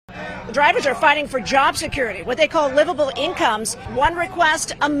Drivers are fighting for job security, what they call livable incomes. One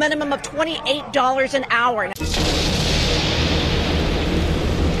request, a minimum of $28 an hour.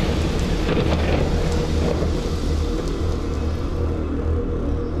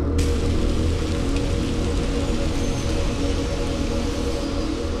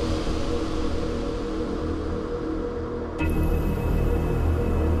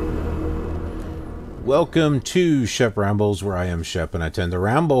 Welcome to Shep Rambles, where I am Shep and I tend to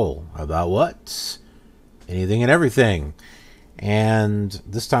ramble about what? Anything and everything. And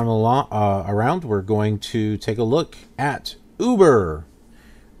this time around, we're going to take a look at Uber.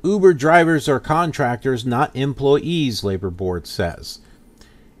 Uber drivers are contractors, not employees, Labor Board says.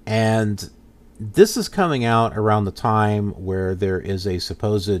 And this is coming out around the time where there is a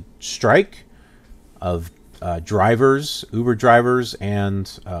supposed strike of drivers, Uber drivers and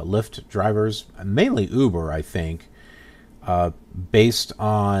Lyft drivers, mainly Uber, I think, based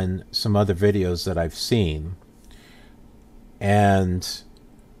on some other videos that I've seen. And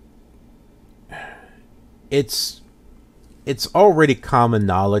it's already common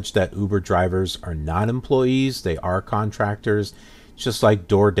knowledge that Uber drivers are not employees. They are contractors, just like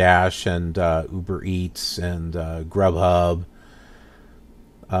DoorDash and Uber Eats and Grubhub.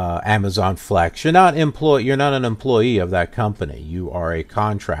 Amazon Flex. You're not an employee of that company. You are a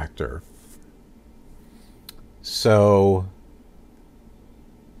contractor. So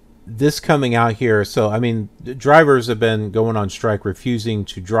this coming out here, so I mean, drivers have been going on strike, refusing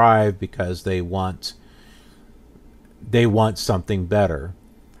to drive because they want something better.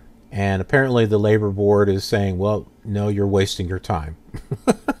 And apparently the Labor Board is saying, well, no, you're wasting your time.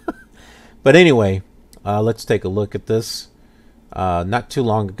 But anyway, let's take a look at this. Not too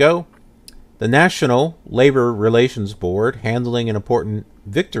long ago, the National Labor Relations Board, handling an important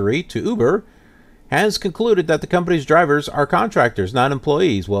victory to Uber, has concluded that the company's drivers are contractors, not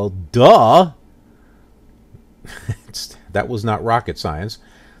employees. Well, duh! That was not rocket science.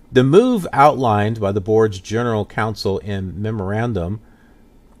 The move outlined by the board's general counsel in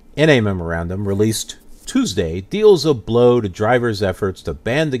a memorandum released Tuesday deals a blow to drivers' efforts to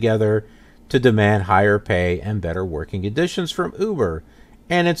band together to demand higher pay and better working conditions from Uber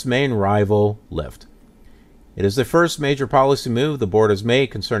and its main rival, Lyft. It is the first major policy move the board has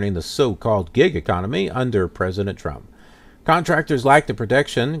made concerning the so-called gig economy under President Trump. Contractors lack the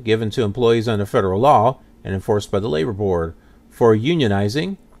protection given to employees under federal law and enforced by the Labor Board for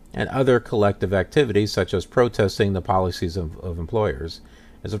unionizing and other collective activities such as protesting the policies of employers.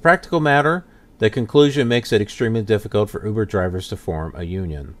 As a practical matter, the conclusion makes it extremely difficult for Uber drivers to form a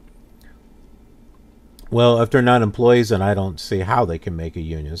union. Well, if they're not employees, then I don't see how they can make a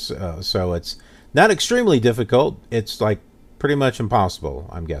union. So it's not extremely difficult. It's like pretty much impossible,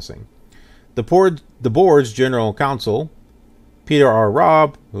 I'm guessing. The board's general counsel, Peter R.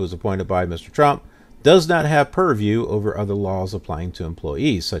 Robb, who was appointed by Mr. Trump, does not have purview over other laws applying to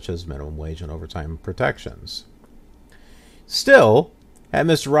employees, such as minimum wage and overtime protections. Still, had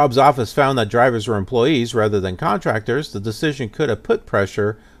Mr. Robb's office found that drivers were employees rather than contractors, the decision could have put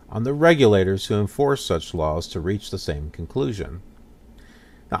pressure on the regulators who enforce such laws to reach the same conclusion.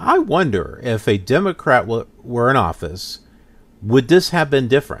 Now, I wonder if a Democrat were in office, would this have been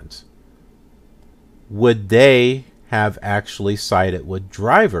different? Would they have actually sided with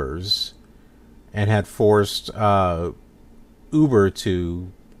drivers and had forced Uber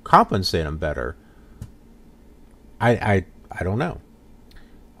to compensate them better? I don't know.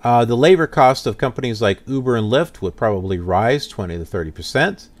 The labor cost of companies like Uber and Lyft would probably rise 20 to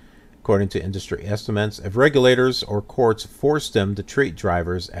 30%. According to industry estimates, if regulators or courts force them to treat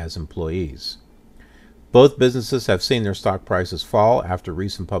drivers as employees. Both businesses have seen their stock prices fall after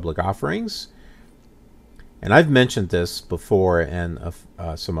recent public offerings. And I've mentioned this before in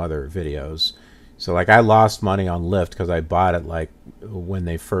some other videos. So like I lost money on Lyft because I bought it like when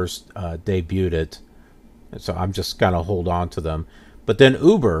they first debuted it. So I'm just going to hold on to them. But then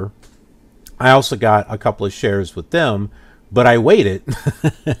Uber, I also got a couple of shares with them. But I waited.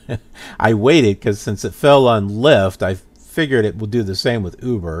 I waited because since it fell on Lyft, I figured it would do the same with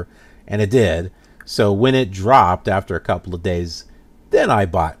Uber, and it did. So when it dropped after a couple of days, then I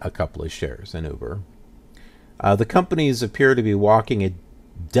bought a couple of shares in Uber. The companies appear to be walking a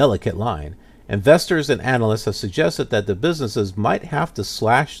delicate line. Investors and analysts have suggested that the businesses might have to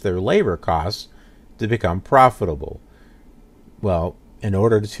slash their labor costs to become profitable. Well, in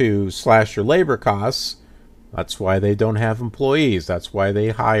order to slash your labor costs, that's why they don't have employees. That's why they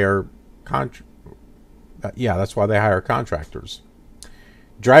hire that's why they hire contractors.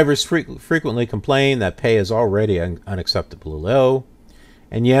 Drivers frequently complain that pay is already unacceptably low.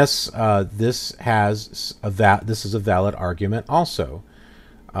 And yes, this is a valid argument also.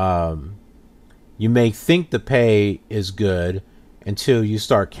 You may think the pay is good until you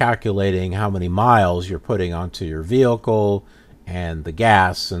start calculating how many miles you're putting onto your vehicle and the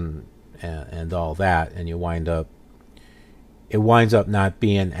gas and all that, and it winds up not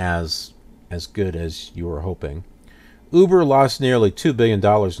being as good as you were hoping. Uber lost nearly $2 billion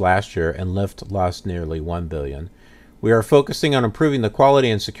last year, and Lyft lost nearly $1 billion. We are focusing on improving the quality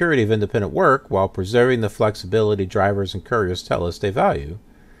and security of independent work while preserving the flexibility drivers and couriers tell us they value.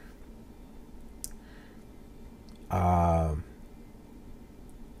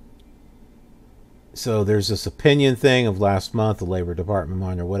 So there's this opinion thing of last month, the Labor Department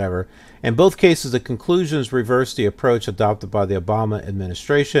one or whatever. In both cases, the conclusions reversed the approach adopted by the Obama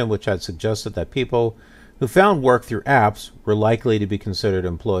administration, which had suggested that people who found work through apps were likely to be considered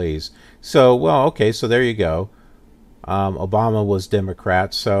employees. So, well, okay, so there you go. Obama was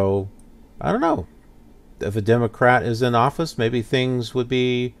Democrat, so I don't know. If a Democrat is in office, maybe things would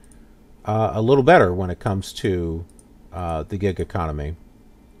be a little better when it comes to the gig economy.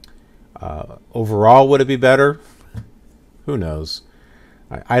 Overall, would it be better? Who knows?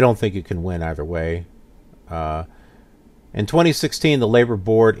 I don't think you can win either way. In 2016, the Labor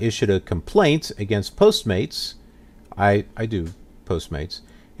Board issued a complaint against Postmates. I do Postmates,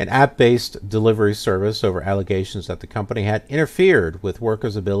 an app-based delivery service, over allegations that the company had interfered with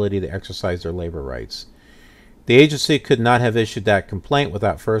workers' ability to exercise their labor rights. The agency could not have issued that complaint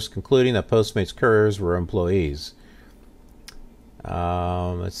without first concluding that Postmates couriers were employees.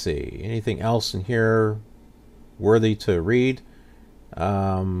 Let's see. Anything else in here worthy to read?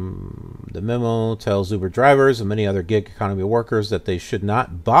 The memo tells Uber drivers and many other gig economy workers that they should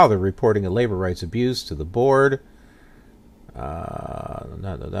not bother reporting a labor rights abuse to the board. That's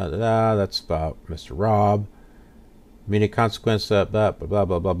about Mr. Rob. Immediate consequence, blah, blah, blah,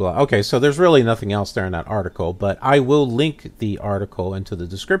 blah, blah, blah. Okay, so there's really nothing else there in that article, but I will link the article into the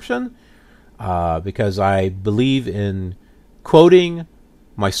description because I believe in quoting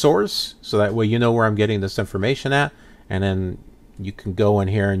my source, so that way you know where I'm getting this information at, and then you can go in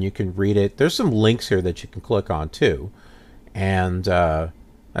here and you can read it. There's some links here that you can click on too, and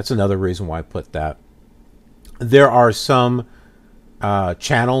that's another reason why I put that. There are some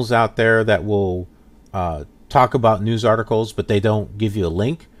channels out there that will talk about news articles, but they don't give you a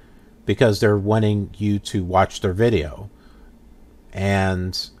link because they're wanting you to watch their video,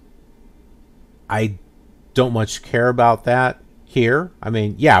 and I don't much care about that here. I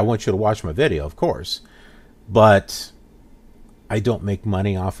mean, yeah, I want you to watch my video, of course, but I don't make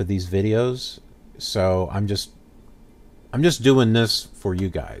money off of these videos, so I'm just doing this for you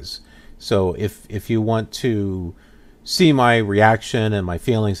guys. So if you want to see my reaction and my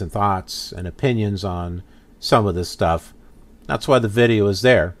feelings and thoughts and opinions on some of this stuff, that's why the video is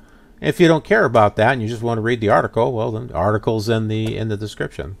there. If you don't care about that and you just want to read the article, well, then the article's in the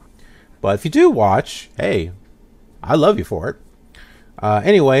description. But if you do watch, hey, I love you for it.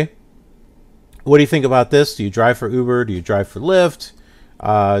 Anyway, what do you think about this? Do you drive for Uber? Do you drive for Lyft?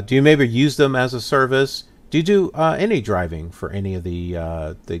 Do you maybe use them as a service? Do you do any driving for any of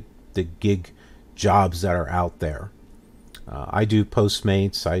the gig jobs that are out there? I do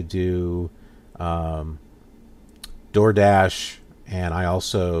Postmates. I do DoorDash, and I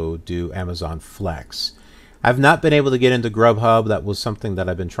also do Amazon Flex. I've not been able to get into Grubhub. That was something that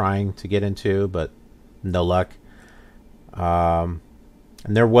I've been trying to get into, but no luck. And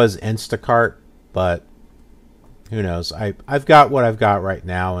there was Instacart, but who knows? I've got what I've got right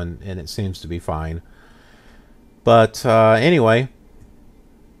now, and it seems to be fine. But anyway,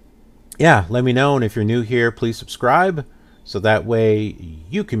 yeah, let me know. And if you're new here, please subscribe, so that way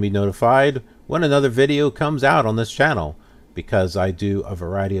you can be notified when another video comes out on this channel, because I do a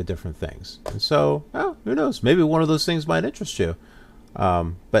variety of different things. And so, well, who knows? Maybe one of those things might interest you.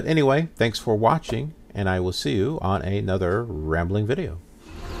 But anyway, thanks for watching, and I will see you on another rambling video.